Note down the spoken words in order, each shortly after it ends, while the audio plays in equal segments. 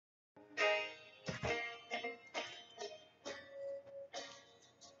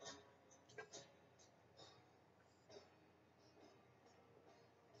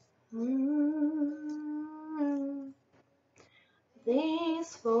Mm,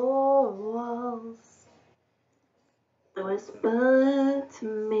 these four walls whisper to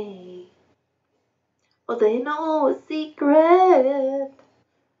me. Oh, they know a secret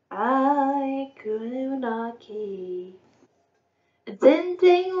I could not keep. It didn't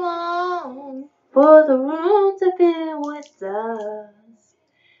take long for the room to fill with dust,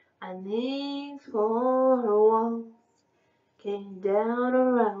 and these four walls came down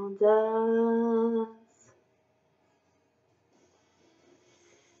around us.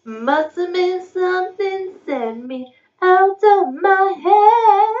 Must have been something sent me out of my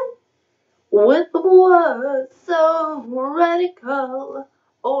head with the words so radical.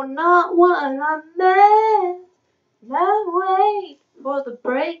 Oh, not what I meant. Now wait for the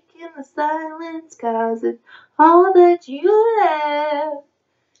break in the silence, 'cause it's all that you left.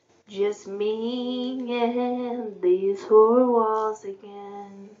 Just me and these four walls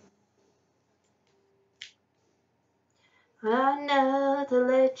again. I know to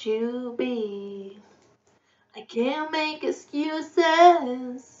let you be. I can't make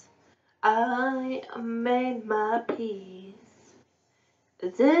excuses. I made my peace.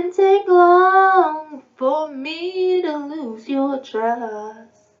 It didn't take long for me to lose your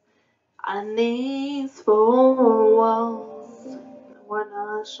trust. And these four walls were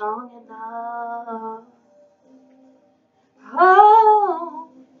not strong enough. Oh,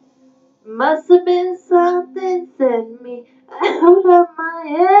 must have been something sent me out of my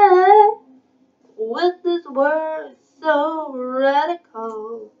head with this word so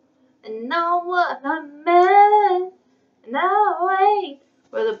radical, and not what I meant. Now wait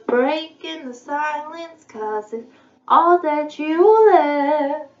for the break in the silence, 'cause it's all that you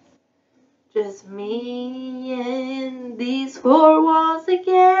left. Just me and these four walls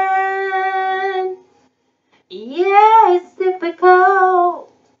again. Yeah, it's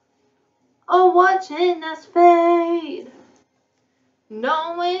difficult, oh, watching us fade,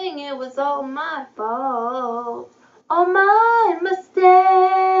 knowing it was all my fault, all my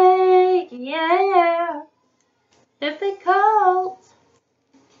mistake. Yeah, difficult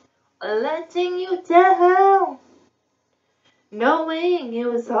letting you down, knowing it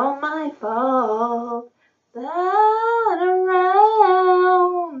was all my fault. That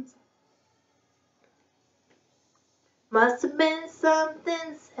around must have been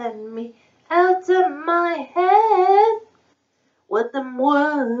something sent me out of my head with them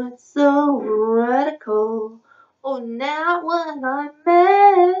words so radical. Oh, now what I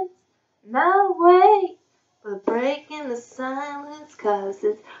meant. Now wait for breaking the silence, 'cause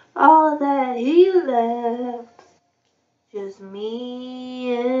it's all that he left. Just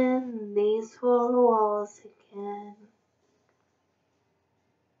me and these four walls again.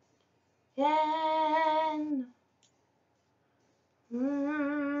 Again.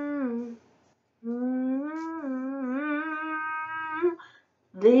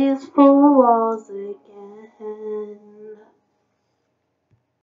 These four walls again.